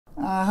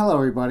Hello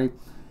everybody.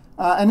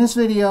 In this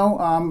video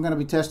I'm going to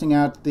be testing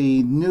out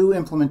the new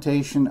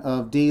implementation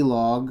of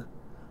D-Log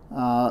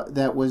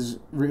that was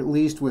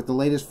released with the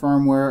latest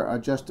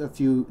firmware just a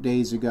few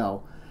days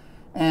ago.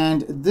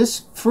 And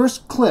this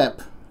first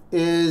clip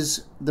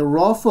is the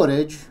raw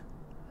footage,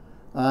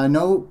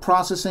 no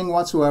processing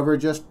whatsoever,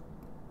 just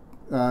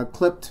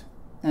clipped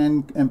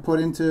and put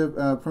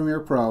into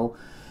Premiere Pro.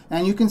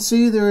 And you can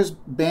see there's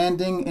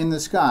banding in the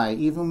sky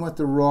even with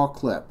the raw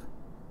clip.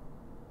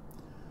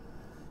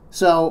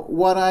 So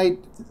what I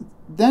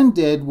then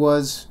did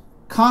was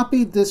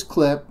copied this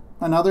clip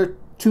another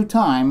 2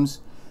 times,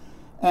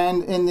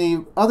 and in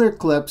the other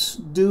clips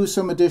do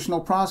some additional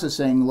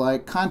processing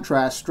like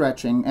contrast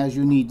stretching, as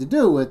you need to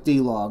do with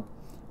D-Log.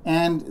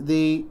 And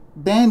the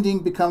banding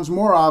becomes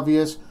more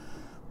obvious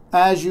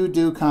as you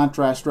do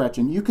contrast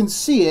stretching. You can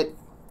see it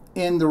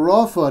in the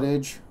raw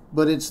footage,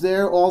 but it's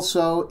there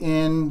also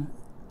in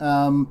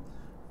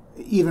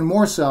even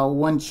more so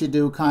once you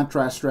do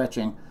contrast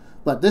stretching.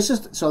 But this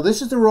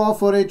is the raw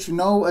footage,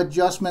 no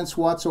adjustments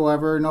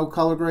whatsoever, no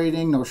color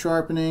grading, no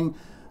sharpening,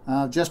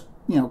 just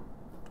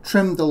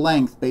trimmed the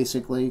length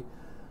basically.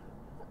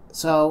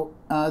 So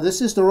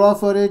this is the raw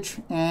footage,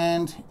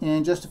 and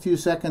in just a few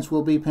seconds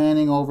we'll be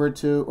panning over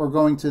to, or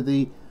going to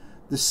the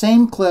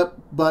same clip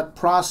but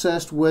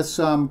processed with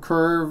some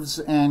curves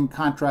and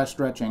contrast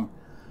stretching.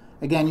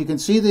 Again, you can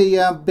see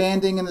the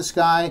banding in the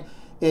sky.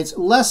 It's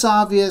less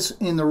obvious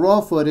in the raw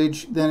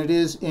footage than it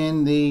is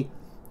in the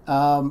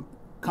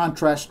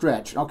contrast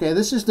stretch. Okay,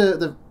 this is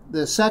the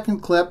second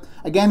clip.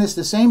 Again, it's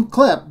the same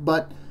clip,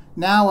 but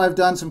now I've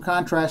done some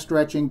contrast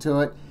stretching to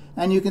it,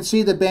 and you can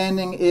see the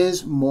banding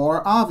is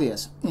more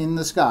obvious in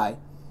the sky.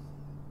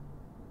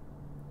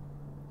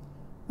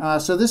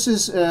 So this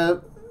is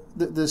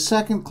the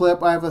second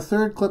clip. I have a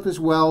third clip as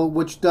well,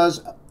 which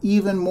does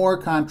even more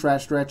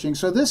contrast stretching.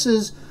 So this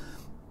is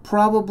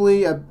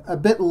probably a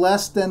bit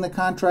less than the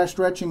contrast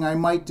stretching I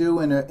might do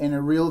in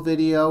a real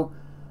video.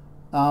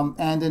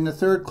 And in the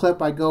third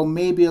clip I go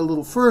maybe a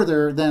little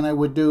further than I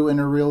would do in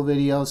a real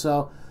video.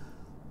 So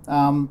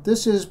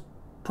this is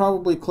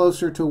probably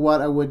closer to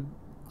what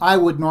I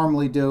would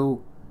normally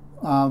do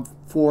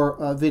for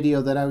a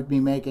video that I would be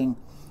making.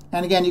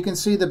 And again, you can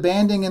see the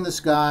banding in the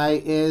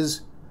sky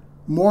is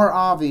more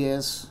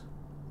obvious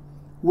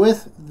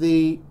with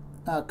the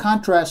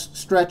contrast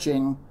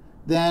stretching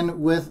than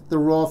with the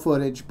raw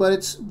footage, but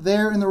it's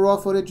there in the raw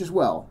footage as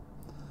well.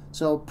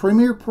 So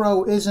Premiere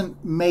Pro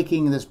isn't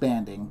making this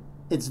banding.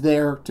 It's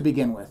there to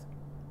begin with.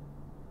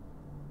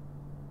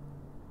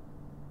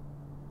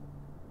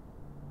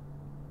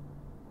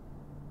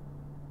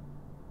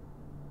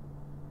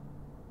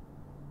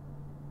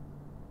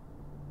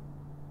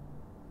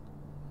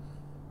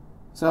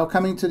 So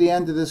coming to the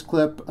end of this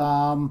clip,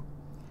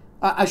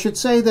 I should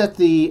say that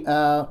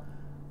the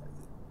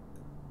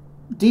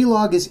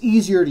D-Log is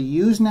easier to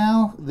use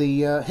now.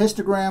 The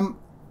histogram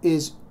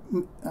is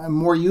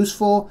more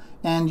useful,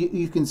 and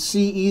you can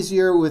see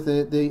easier with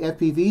the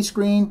FPV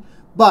screen.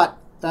 But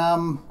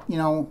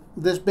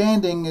this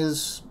banding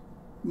is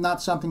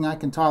not something I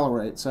can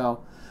tolerate.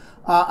 So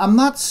I'm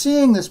not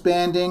seeing this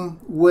banding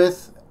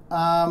with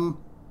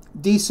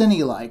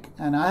DCine-like,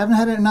 and I haven't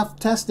had enough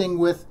testing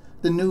with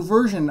the new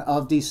version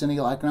of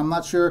DCine-like, and I'm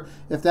not sure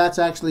if that's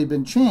actually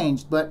been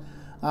changed. But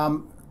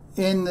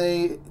in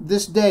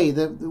this day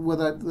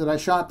that I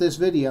shot this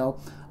video,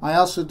 I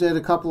also did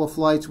a couple of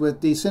flights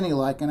with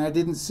DCine-like, and I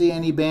didn't see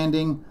any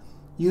banding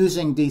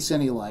using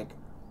DCine-like.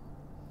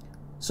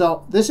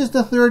 So this is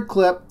the third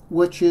clip,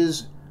 which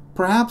is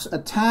perhaps a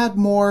tad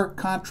more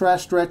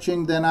contrast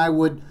stretching than I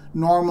would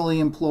normally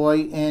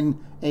employ in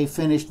a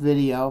finished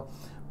video,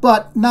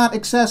 but not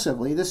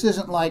excessively. This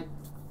isn't like,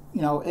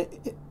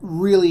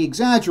 really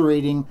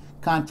exaggerating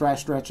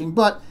contrast stretching,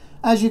 but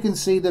as you can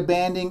see, the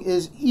banding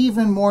is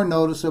even more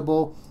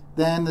noticeable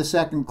than the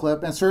second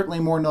clip, and certainly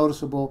more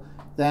noticeable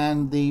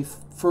than the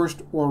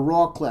first or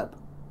raw clip.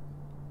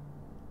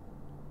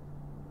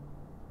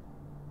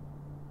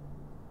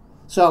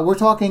 So we're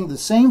talking the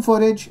same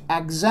footage,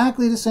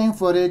 exactly the same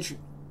footage,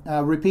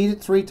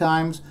 repeated 3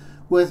 times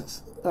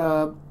with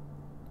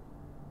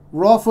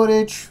raw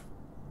footage,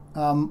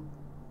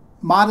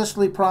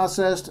 modestly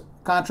processed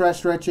contrast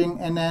stretching,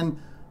 and then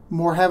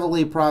more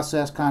heavily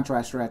processed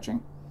contrast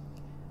stretching.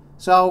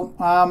 So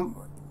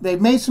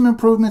they've made some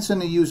improvements in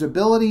the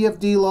usability of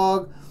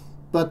D-Log,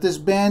 but this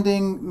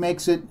banding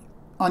makes it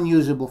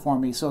unusable for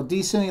me. So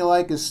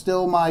DCine-like is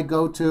still my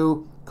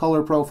go-to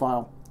color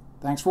profile.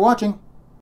 Thanks for watching.